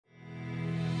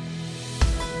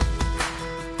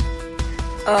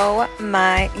Oh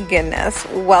my goodness.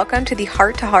 Welcome to the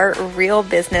Heart to Heart Real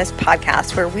Business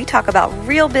podcast, where we talk about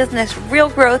real business, real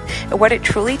growth, and what it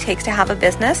truly takes to have a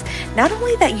business, not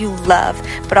only that you love,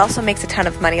 but also makes a ton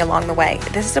of money along the way.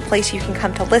 This is a place you can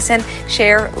come to listen,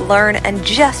 share, learn, and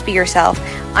just be yourself.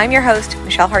 I'm your host,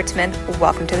 Michelle Hartzman.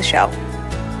 Welcome to the show.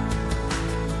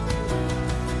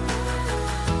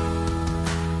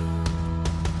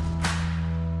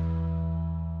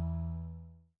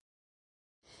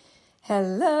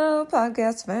 Hello,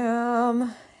 podcast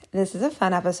fam. This is a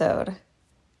fun episode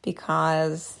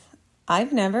because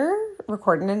I've never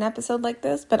recorded an episode like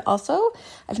this, but also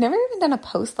I've never even done a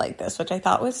post like this, which I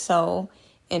thought was so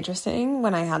interesting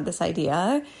when I had this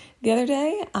idea the other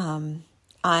day.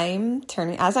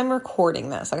 As I'm recording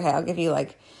this, okay, I'll give you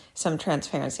like some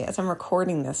transparency. As I'm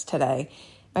recording this today,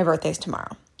 my birthday's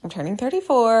tomorrow. I'm turning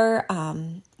 34.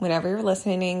 Whenever you're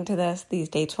listening to this, these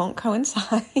dates won't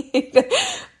coincide.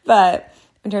 But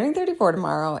I'm turning 34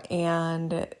 tomorrow,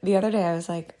 and the other day I was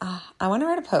like, I want to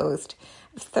write a post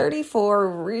of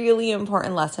 34 really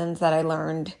important lessons that I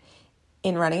learned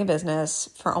in running a business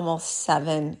for almost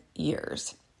 7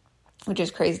 years, which is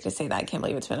crazy to say that. I can't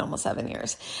believe it's been almost 7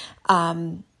 years.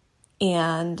 And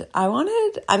I'm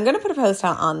going to put a post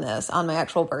out on this on my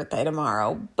actual birthday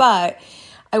tomorrow, but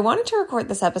I wanted to record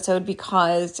this episode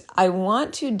because I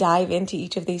want to dive into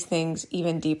each of these things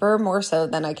even deeper, more so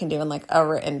than I can do in like a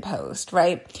written post,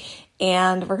 right?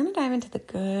 And we're going to dive into the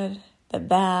good, the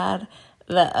bad,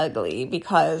 the ugly,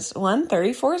 because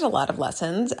 34 is a lot of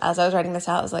lessons. As I was writing this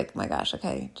out, I was like, my gosh,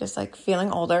 okay, just like feeling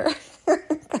older.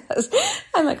 Because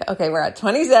I'm like, okay, we're at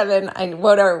 27.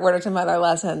 What are some other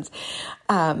lessons?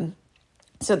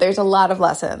 So there's a lot of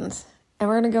lessons. And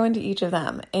we're going to go into each of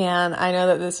them. And I know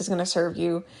that this is going to serve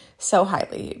you so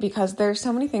highly because there's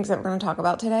so many things that we're going to talk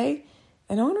about today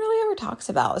that no one really ever talks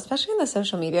about, especially in the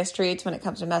social media streets when it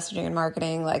comes to messaging and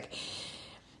marketing. Like,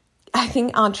 I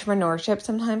think entrepreneurship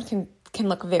sometimes can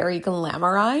look very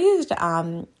glamorized,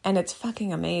 and it's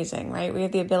fucking amazing, right? We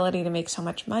have the ability to make so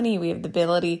much money. We have the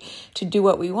ability to do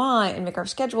what we want and make our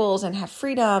schedules and have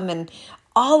freedom and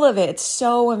all of it. It's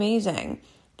so amazing.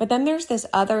 But then there's this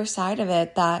other side of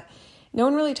it that no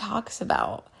one really talks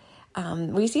about.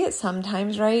 We see it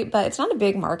sometimes, right? But it's not a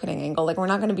big marketing angle. Like, we're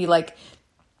not going to be like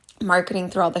marketing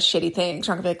through all the shitty things.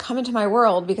 We're not going to be like, come into my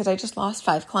world because I just lost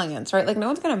 5 clients, right? Like, no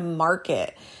one's going to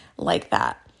market like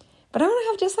that. But I want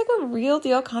to have just like a real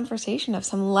deal conversation of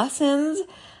some lessons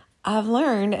I've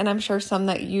learned, and I'm sure some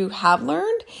that you have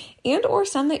learned and or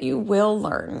some that you will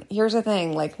learn. Here's the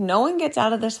thing, like, no one gets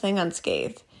out of this thing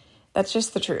unscathed. That's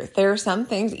just the truth. There are some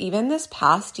things, even this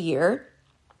past year,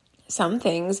 some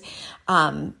things,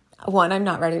 one, I'm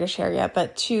not ready to share yet,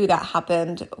 but two, that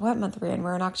happened, what month are we in?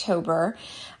 We're in October,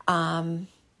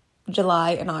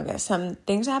 July and August. Some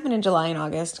things happened in July and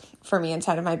August for me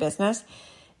inside of my business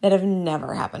that have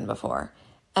never happened before.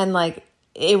 And like,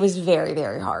 it was very,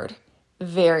 very hard,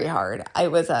 very hard.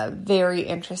 It was a very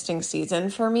interesting season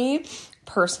for me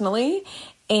personally.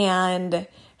 And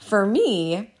for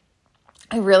me,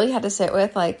 I really had to sit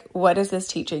with like, what is this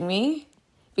teaching me?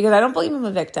 Because I don't believe I'm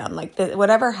a victim. Like,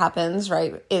 whatever happens,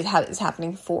 right, is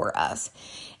happening for us.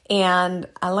 And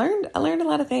I learned a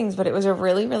lot of things, but it was a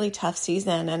really, really tough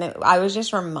season. And I was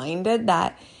just reminded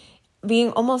that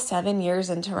being almost 7 years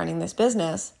into running this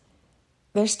business,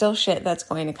 there's still shit that's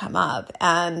going to come up.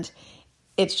 And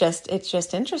it's just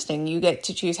interesting. You get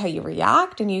to choose how you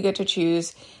react, and you get to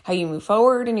choose how you move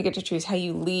forward, and you get to choose how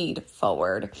you lead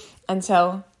forward. And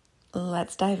so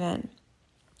let's dive in.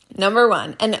 Number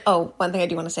one, and one thing I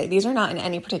do want to say, these are not in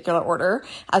any particular order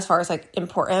as far as like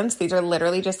importance. These are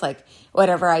literally just like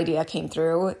whatever idea came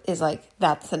through is like,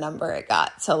 that's the number it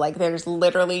got. So like, there's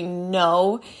literally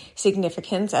no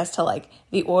significance as to like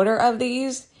the order of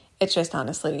these. It's just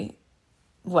honestly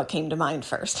what came to mind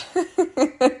first.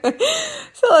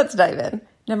 So let's dive in.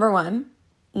 Number one,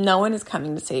 no one is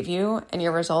coming to save you, and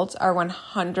your results are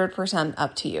 100%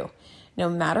 up to you, no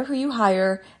matter who you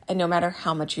hire and no matter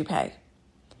how much you pay.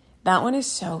 That one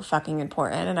is so fucking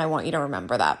important, and I want you to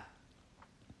remember that.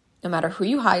 No matter who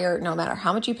you hire, no matter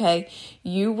how much you pay,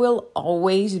 you will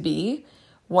always be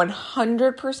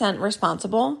 100%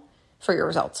 responsible for your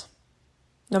results,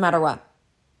 no matter what.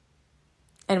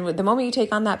 And the moment you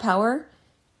take on that power,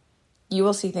 you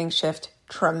will see things shift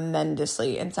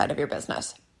tremendously inside of your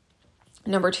business.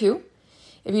 Number two,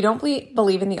 if you don't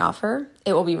believe in the offer,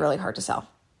 it will be really hard to sell.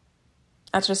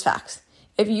 That's just facts.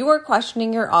 If you are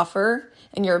questioning your offer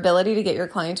and your ability to get your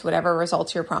clients whatever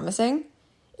results you're promising,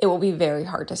 it will be very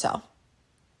hard to sell.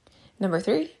 Number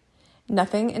three,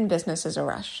 nothing in business is a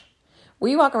rush.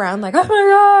 We walk around like, oh my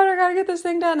God, I gotta get this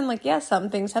thing done. And like, yes, some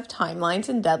things have timelines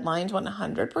and deadlines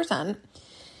 100%.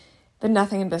 but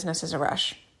nothing in business is a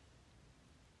rush.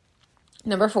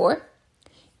 Number 4,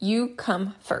 you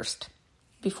come first.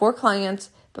 Before clients,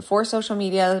 before social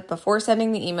media, before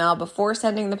sending the email, before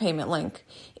sending the payment link.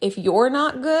 If you're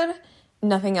not good,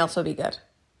 nothing else will be good.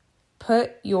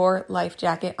 Put your life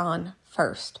jacket on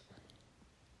first.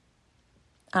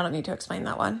 I don't need to explain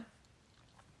that one.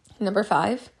 Number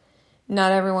 5,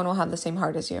 not everyone will have the same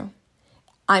heart as you.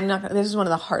 This is one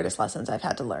of the hardest lessons I've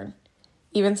had to learn,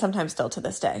 even sometimes still to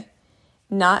this day.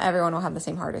 Not everyone will have the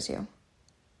same heart as you.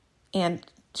 And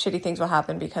shitty things will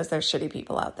happen because there's shitty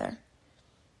people out there.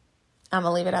 I'm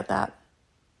going to leave it at that.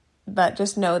 But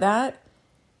just know that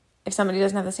if somebody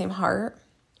doesn't have the same heart,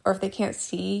 or if they can't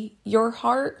see your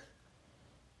heart,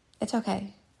 it's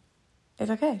okay.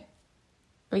 It's okay.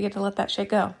 We get to let that shit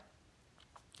go.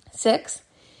 6,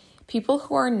 people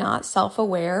who are not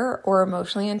self-aware or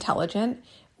emotionally intelligent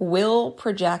will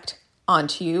project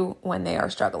onto you when they are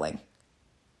struggling.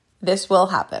 This will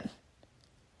happen.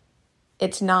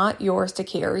 It's not yours to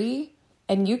carry,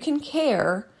 and you can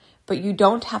care, but you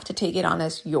don't have to take it on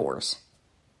as yours.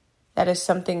 That is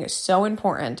something so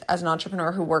important as an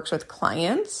entrepreneur who works with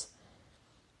clients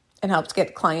and helps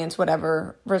get clients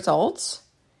whatever results.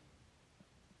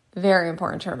 Very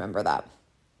important to remember that.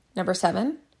 Number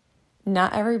 7,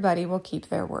 not everybody will keep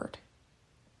their word.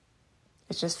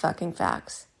 It's just fucking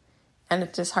facts. And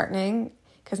it's disheartening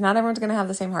because not everyone's going to have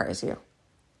the same heart as you.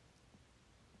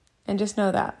 And just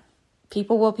know that.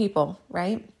 People will people,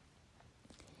 right?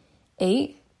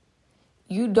 8,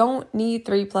 you don't need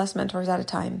 3+ mentors at a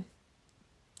time.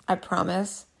 I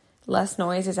promise less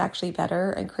noise is actually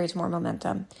better and creates more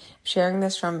momentum. I'm sharing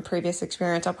this from previous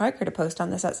experience. I'll probably create a post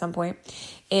on this at some point.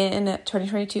 In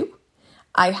 2022,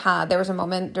 there was a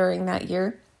moment during that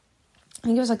year, I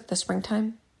think it was like the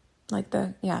springtime,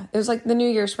 it was like the New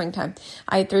Year springtime.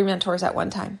 I had 3 mentors at one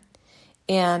time.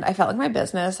 And I felt like my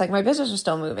business was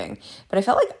still moving, but I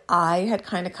felt like I had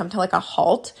kind of come to like a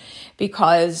halt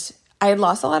because I had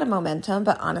lost a lot of momentum.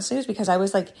 But honestly, it was because I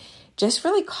was like just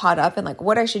really caught up in like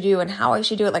what I should do and how I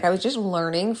should do it. Like I was just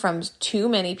learning from too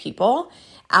many people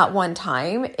at one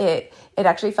time. It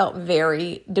actually felt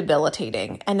very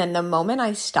debilitating. And then the moment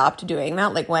I stopped doing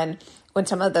that, like when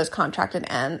some of those contracts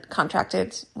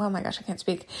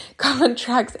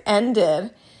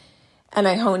ended, and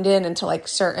I honed in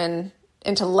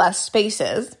into less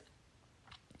spaces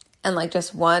and like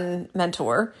just one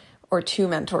mentor or 2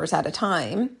 mentors at a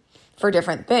time for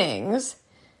different things,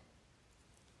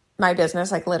 my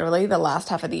business, like literally the last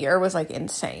half of the year was like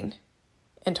insane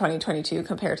in 2022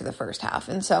 compared to the first half.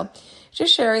 And so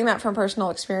just sharing that from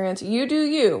personal experience, you do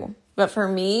you. But for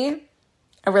me,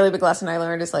 a really big lesson I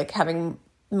learned is like having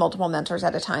multiple mentors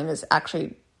at a time it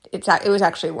was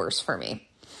actually worse for me.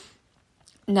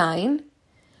 9,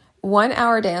 1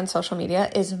 hour a day on social media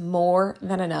is more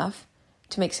than enough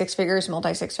to make 6 figures,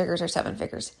 multi-6 figures, or 7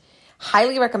 figures.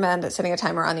 Highly recommend setting a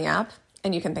timer on the app,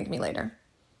 and you can thank me later.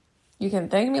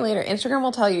 Instagram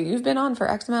will tell you you've been on for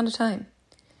X amount of time.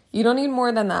 You don't need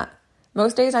more than that.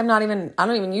 Most days I don't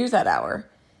even use that hour.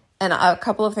 And a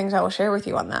couple of things I will share with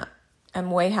you on that. I'm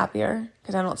way happier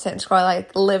because I don't sit and scroll. I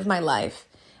live my life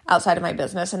outside of my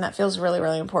business, and that feels really,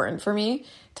 really important for me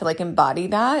to like embody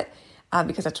that.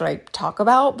 Because that's what I talk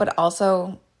about, but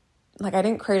also like I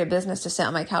didn't create a business to sit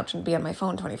on my couch and be on my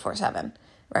phone 24/7,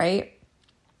 right?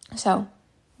 So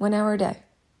 1 hour a day.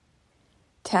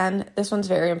 10, this one's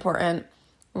very important.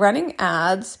 Running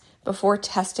ads before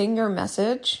testing your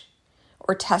message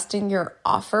or testing your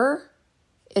offer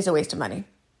is a waste of money.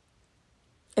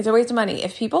 It's a waste of money.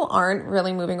 If people aren't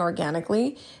really moving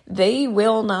organically, they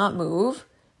will not move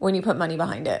when you put money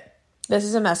behind it. This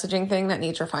is a messaging thing that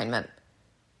needs refinement.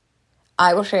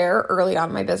 I will share early on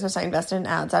in my business, I invested in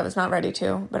ads. I was not ready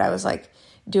to, but I was like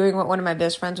doing what one of my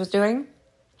best friends was doing.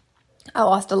 I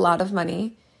lost a lot of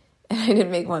money and I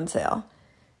didn't make one sale.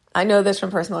 I know this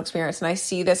from personal experience, and I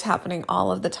see this happening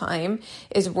all of the time,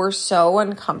 is we're so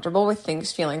uncomfortable with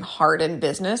things feeling hard in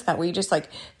business that we just like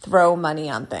throw money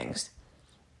on things.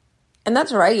 And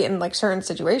that's right in like certain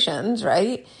situations,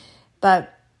 right?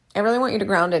 But I really want you to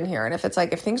ground in here. And if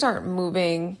things aren't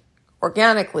moving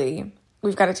organically,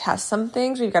 we've got to test some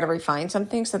things. We've got to refine some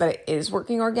things so that it is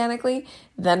working organically,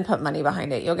 then put money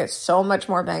behind it. You'll get so much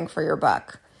more bang for your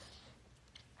buck.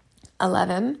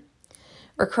 11,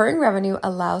 recurring revenue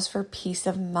allows for peace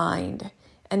of mind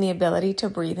and the ability to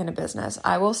breathe in a business.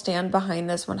 I will stand behind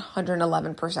this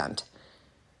 111%.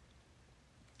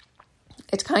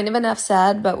 It's kind of enough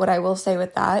said, but what I will say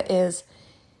with that is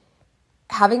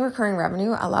having recurring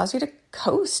revenue allows you to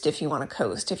coast if you want to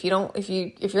coast. If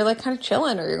you're like kind of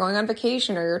chilling, or you're going on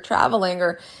vacation, or you're traveling,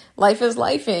 or life is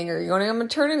lifing, or you're going on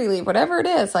maternity leave, whatever it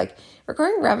is, like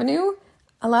recurring revenue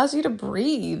allows you to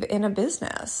breathe in a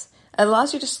business. It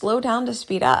allows you to slow down to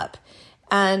speed up.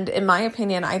 And in my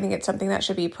opinion, I think it's something that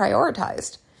should be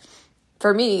prioritized.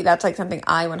 For me, that's like something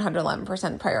I 111%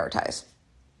 prioritize.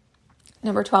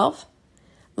 Number 12,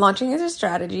 launching is a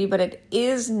strategy, but it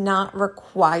is not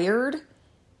required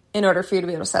in order for you to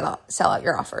be able to sell out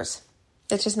your offers.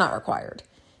 It's just not required.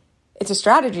 It's a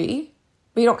strategy,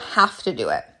 but you don't have to do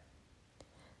it.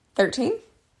 13,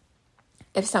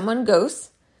 if someone ghosts,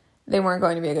 they weren't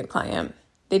going to be a good client.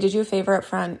 They did you a favor up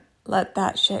front. Let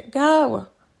that shit go.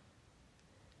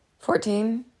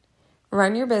 14,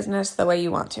 run your business the way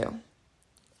you want to.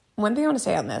 One thing I want to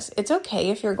say on this, it's okay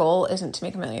if your goal isn't to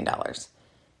make $1 million.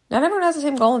 Not everyone has the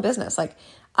same goal in business. Like,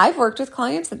 I've worked with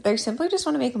clients that they simply just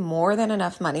want to make more than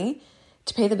enough money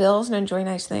to pay the bills and enjoy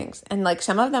nice things. And like,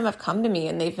 some of them have come to me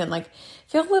and they've been like,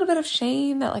 feel a little bit of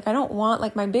shame that like, I don't want,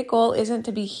 like, my big goal isn't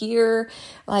to be here.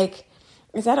 Like,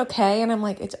 is that okay? And I'm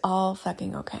like, it's all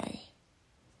fucking okay.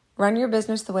 Run your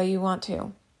business the way you want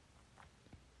to.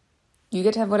 You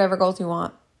get to have whatever goals you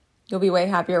want. You'll be way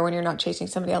happier when you're not chasing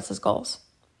somebody else's goals.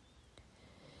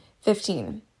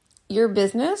 15, your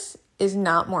business is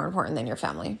not more important than your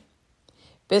family.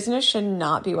 Business should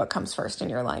not be what comes first in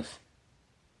your life.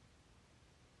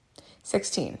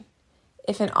 16,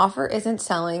 if an offer isn't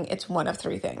selling, it's one of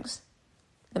three things.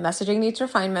 The messaging needs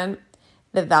refinement,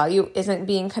 the value isn't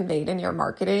being conveyed in your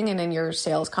marketing and in your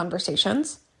sales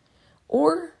conversations,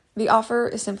 or the offer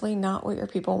is simply not what your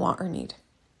people want or need.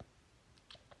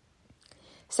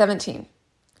 17,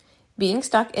 being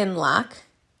stuck in lack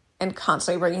and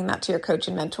constantly bringing that to your coach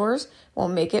and mentors will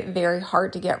make it very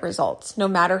hard to get results, no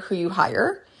matter who you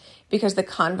hire, because the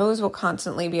convos will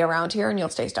constantly be around here and you'll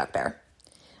stay stuck there.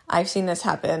 I've seen this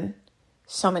happen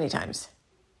so many times.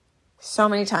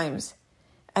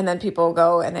 And then people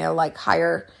go and they'll like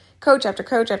hire coach after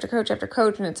coach after coach after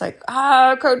coach. And it's like,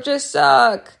 coaches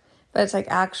suck. But it's like,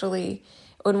 actually,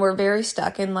 when we're very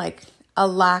stuck in like a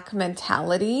lack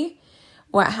mentality,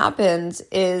 what happens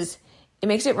is it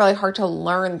makes it really hard to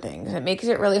learn things. It makes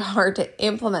it really hard to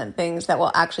implement things that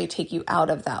will actually take you out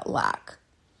of that lack.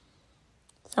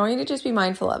 So I want you to just be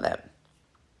mindful of it.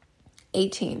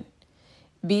 18,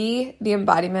 be the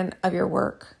embodiment of your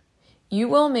work. You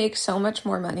will make so much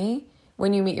more money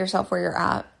when you meet yourself where you're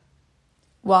at.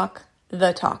 Walk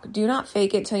the talk. Do not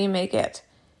fake it till you make it.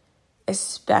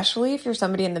 Especially if you're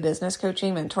somebody in the business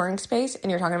coaching, mentoring space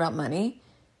and you're talking about money.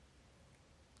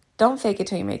 Don't fake it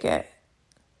till you make it.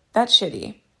 That's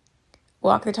shitty.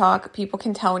 Walk the talk. People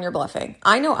can tell when you're bluffing.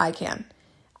 I know I can.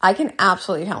 I can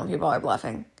absolutely tell when people are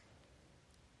bluffing.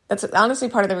 That's honestly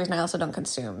part of the reason I also don't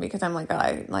consume, because I'm like,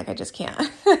 I just can't.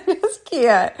 I just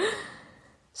can't.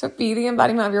 So be the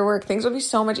embodiment of your work. Things will be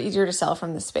so much easier to sell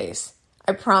from this space.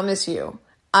 I promise you.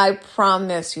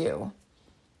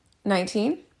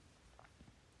 19,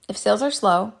 if sales are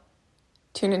slow,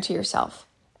 tune into yourself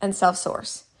and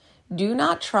self-source. Do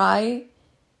not try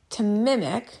to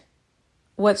mimic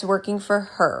what's working for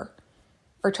her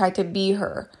or try to be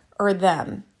her or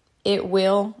them. It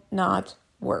will not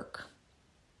work.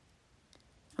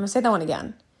 I'm going to say that one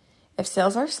again. If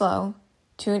sales are slow,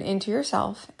 tune into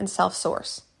yourself and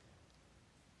self-source.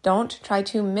 Don't try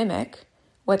to mimic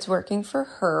what's working for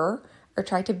her or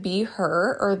try to be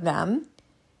her or them.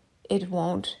 It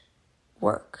won't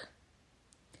work.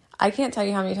 I can't tell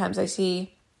you how many times I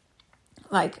see,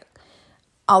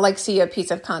 I'll see a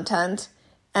piece of content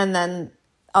and then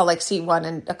I'll see one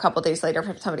and a couple days later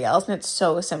from somebody else, and it's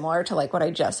so similar to what I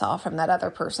just saw from that other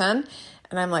person.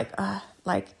 And I'm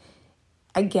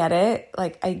I get it.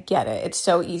 I get it. It's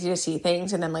so easy to see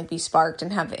things and then be sparked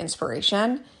and have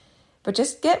inspiration, but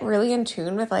just get really in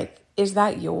tune with is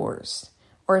that yours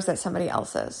or is that somebody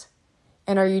else's?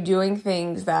 And are you doing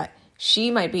things that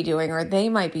she might be doing or they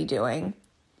might be doing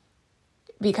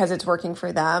because it's working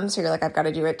for them? So you're I've got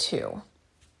to do it too.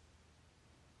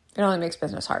 It only makes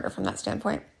business harder from that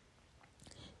standpoint.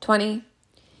 20,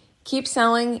 keep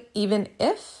selling even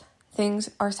if things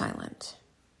are silent.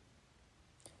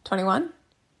 21,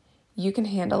 you can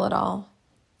handle it all,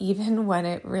 even when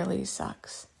it really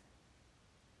sucks.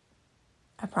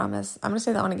 I promise. I'm going to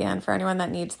say that one again for anyone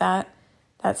that needs that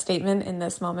statement in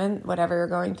this moment, whatever you're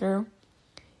going through.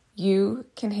 You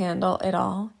can handle it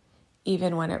all,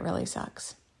 even when it really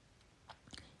sucks.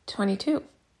 22,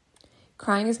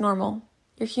 crying is normal.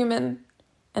 You're human,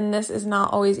 and this is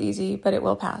not always easy, but it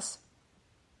will pass.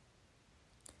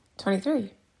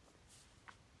 23,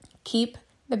 keep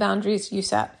the boundaries you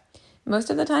set. Most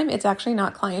of the time, it's actually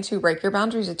not clients who break your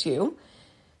boundaries, it's you.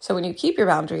 So when you keep your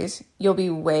boundaries, you'll be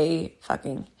way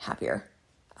fucking happier.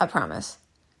 I promise.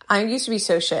 I used to be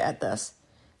so shit at this.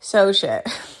 So shit.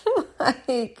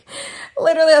 Like,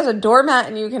 literally, I was a doormat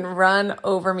and you can run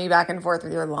over me back and forth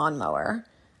with your lawnmower.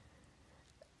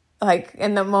 Like,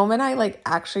 in the moment I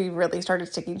actually really started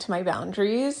sticking to my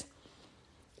boundaries,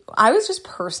 I was just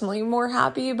personally more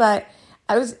happy, but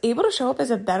I was able to show up as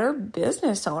a better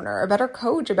business owner, a better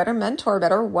coach, a better mentor, a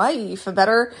better wife, a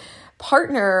better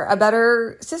partner, a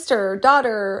better sister,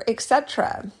 daughter,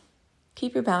 etc.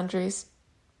 Keep your boundaries.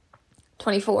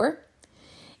 24,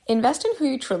 invest in who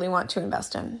you truly want to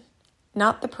invest in,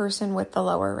 not the person with the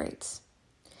lower rates.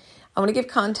 I want to give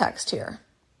context here,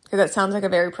 because that sounds like a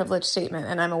very privileged statement,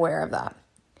 and I'm aware of that.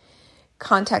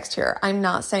 Context here. I'm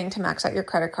not saying to max out your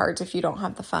credit cards if you don't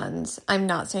have the funds. I'm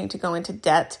not saying to go into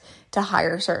debt to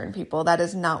hire certain people. That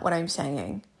is not what I'm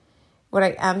saying. What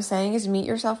I am saying is meet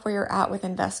yourself where you're at with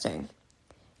investing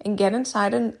and get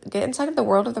inside of the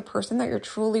world of the person that you're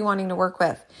truly wanting to work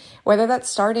with. Whether that's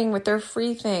starting with their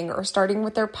free thing or starting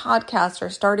with their podcast or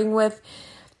starting with,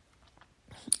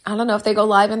 I don't know, if they go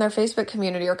live in their Facebook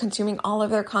community or consuming all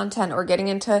of their content or getting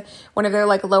into one of their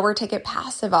lower ticket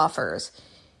passive offers.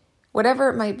 Whatever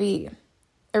it might be,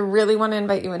 I really want to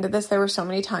invite you into this. There were so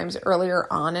many times earlier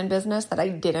on in business that I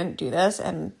didn't do this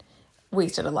and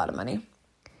wasted a lot of money.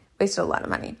 That's a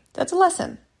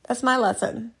lesson. That's my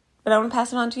lesson. But I want to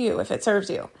pass it on to you if it serves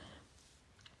you.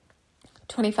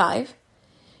 25,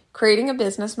 creating a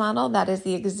business model that is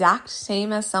the exact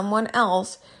same as someone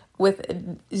else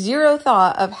with zero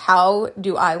thought of how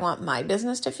do I want my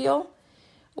business to feel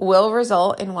will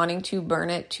result in wanting to burn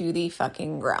it to the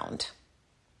fucking ground.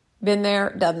 Been there,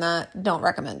 done that, don't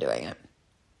recommend doing it.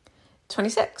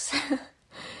 26,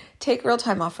 take real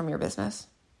time off from your business.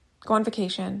 Go on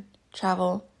vacation,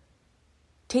 travel,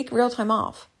 take real time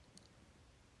off.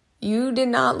 You did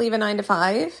not leave a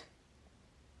 9-to-5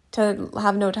 to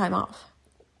have no time off.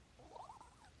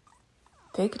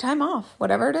 Take time off,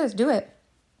 whatever it is, do it.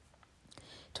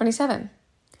 27,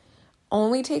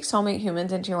 only take soulmate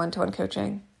humans into your one-to-one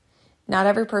coaching. Not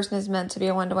every person is meant to be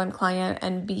a one-to-one client,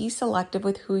 and be selective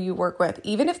with who you work with,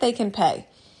 even if they can pay.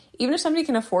 Even if somebody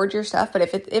can afford your stuff, but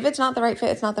if it's not the right fit,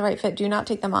 it's not the right fit. Do not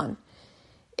take them on.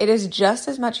 It is just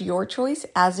as much your choice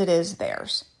as it is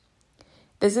theirs.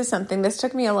 This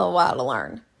took me a little while to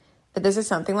learn, but this is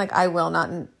something this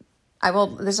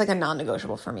is a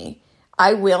non-negotiable for me.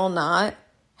 I will not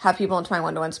have people into my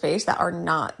one-to-one space that are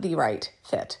not the right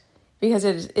fit, because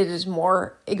it is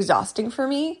more exhausting for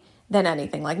me than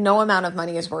anything. No amount of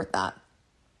money is worth that.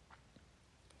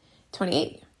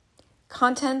 28,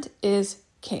 content is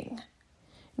king.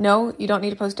 No, you don't need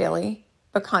to post daily,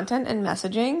 but content and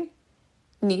messaging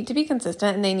need to be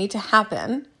consistent, and they need to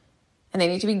happen, and they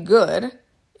need to be good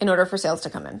in order for sales to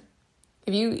come in.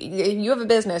 If you have a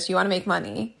business, you want to make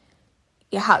money,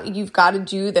 you've got to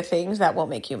do the things that will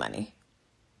make you money.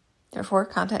 Therefore,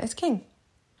 content is king.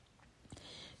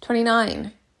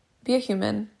 29, be a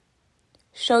human.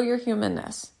 Show your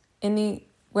humanness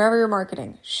wherever you're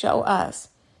marketing. Show us.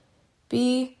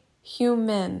 Be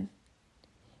human.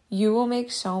 You will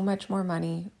make so much more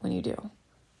money when you do.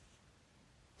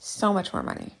 So much more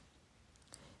money.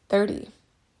 30,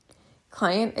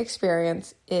 client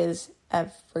experience is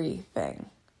everything.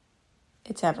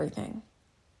 It's everything.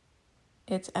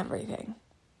 It's everything.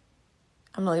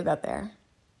 I'm going to leave that there.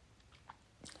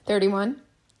 31,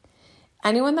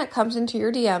 anyone that comes into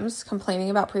your DMs complaining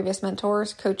about previous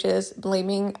mentors, coaches,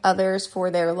 blaming others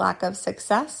for their lack of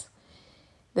success,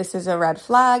 this is a red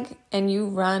flag, and you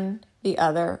run the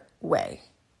other way.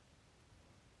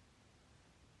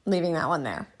 Leaving that one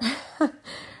there.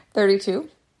 32,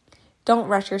 don't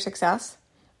rush your success.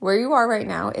 Where you are right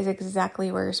now is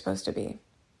exactly where you're supposed to be.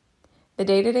 The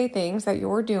day-to-day things that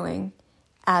you're doing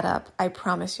add up, I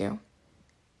promise you.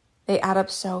 They add up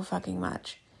so fucking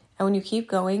much. And when you keep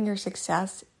going, your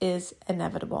success is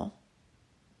inevitable.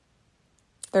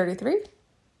 33,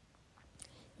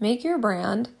 make your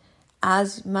brand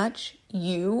as much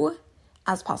you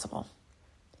as possible.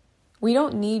 We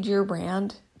don't need your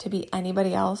brand to be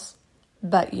anybody else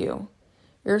but you.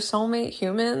 Your soulmate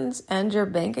humans and your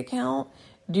bank account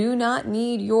do not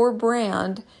need your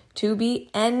brand to be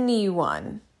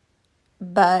anyone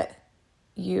but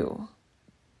you.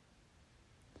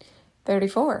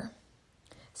 34,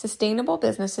 sustainable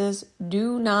businesses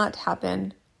do not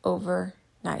happen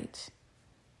overnight.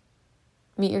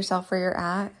 Meet yourself where you're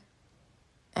at,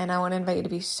 and I want to invite you to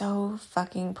be so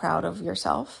fucking proud of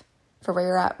yourself for where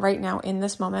you're at right now in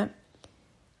this moment,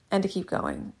 and to keep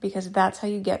going, because that's how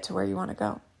you get to where you want to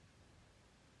go.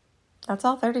 That's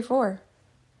all 34.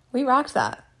 We rocked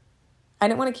that. I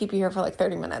didn't want to keep you here for like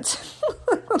 30 minutes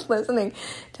listening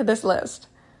to this list.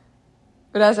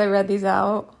 But as I read these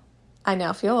out, I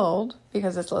now feel old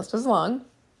because this list is long.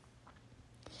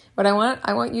 But I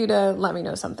want you to let me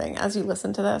know something as you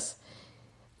listen to this.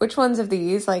 Which ones of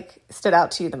these like stood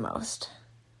out to you the most?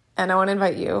 And I want to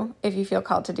invite you, if you feel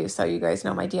called to do so, you guys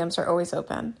know my DMs are always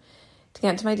open, to get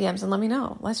into my DMs and let me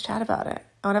know. Let's chat about it.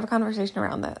 I want to have a conversation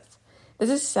around this. This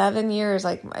is 7 years,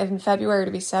 like in February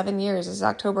to be 7 years. This is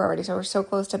October already, so we're so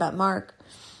close to that mark,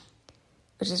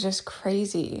 which is just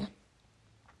crazy.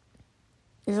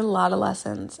 There's a lot of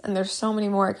lessons, and there's so many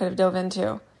more I could have dove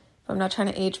into, but I'm not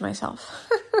trying to age myself.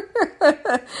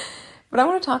 But I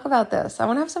want to talk about this. I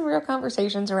want to have some real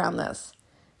conversations around this.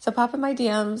 So pop in my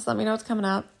DMs. Let me know what's coming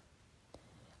up.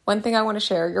 One thing I want to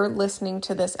share, you're listening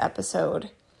to this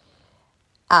episode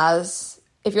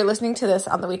if you're listening to this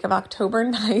on the week of October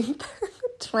 9th,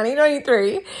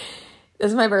 2023, this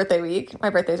is my birthday week. My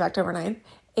birthday is October 9th,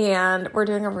 and we're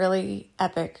doing a really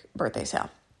epic birthday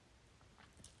sale.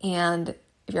 And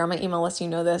if you're on my email list, you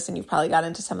know this, and you've probably got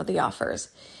into some of the offers.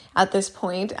 At this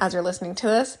point, as you're listening to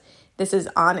this is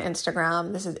on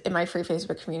Instagram. This is in my free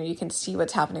Facebook community. You can see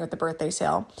what's happening with the birthday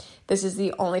sale. This is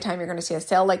the only time you're going to see a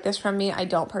sale like this from me. I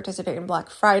don't participate in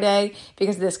Black Friday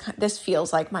because this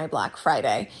feels like my Black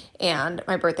Friday. And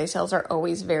my birthday sales are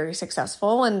always very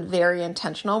successful and very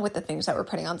intentional with the things that we're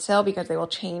putting on sale because they will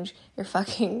change your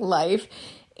fucking life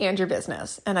and your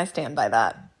business. And I stand by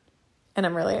that. And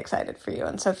I'm really excited for you.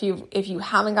 And so if you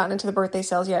haven't gotten into the birthday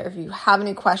sales yet, or if you have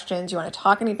any questions, you want to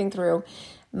talk anything through,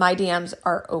 my DMs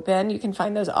are open. You can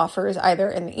find those offers either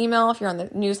in the email if you're on the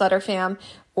newsletter fam,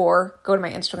 or go to my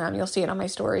Instagram. You'll see it on my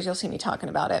stories. You'll see me talking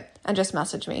about it, and just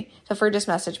message me. So just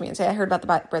message me and say, I heard about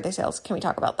the birthday sales. Can we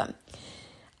talk about them?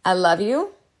 I love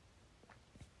you.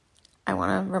 I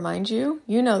want to remind you,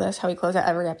 you know this, how we close out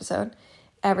every episode.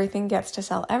 Everything gets to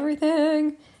sell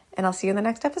everything. And I'll see you in the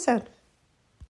next episode.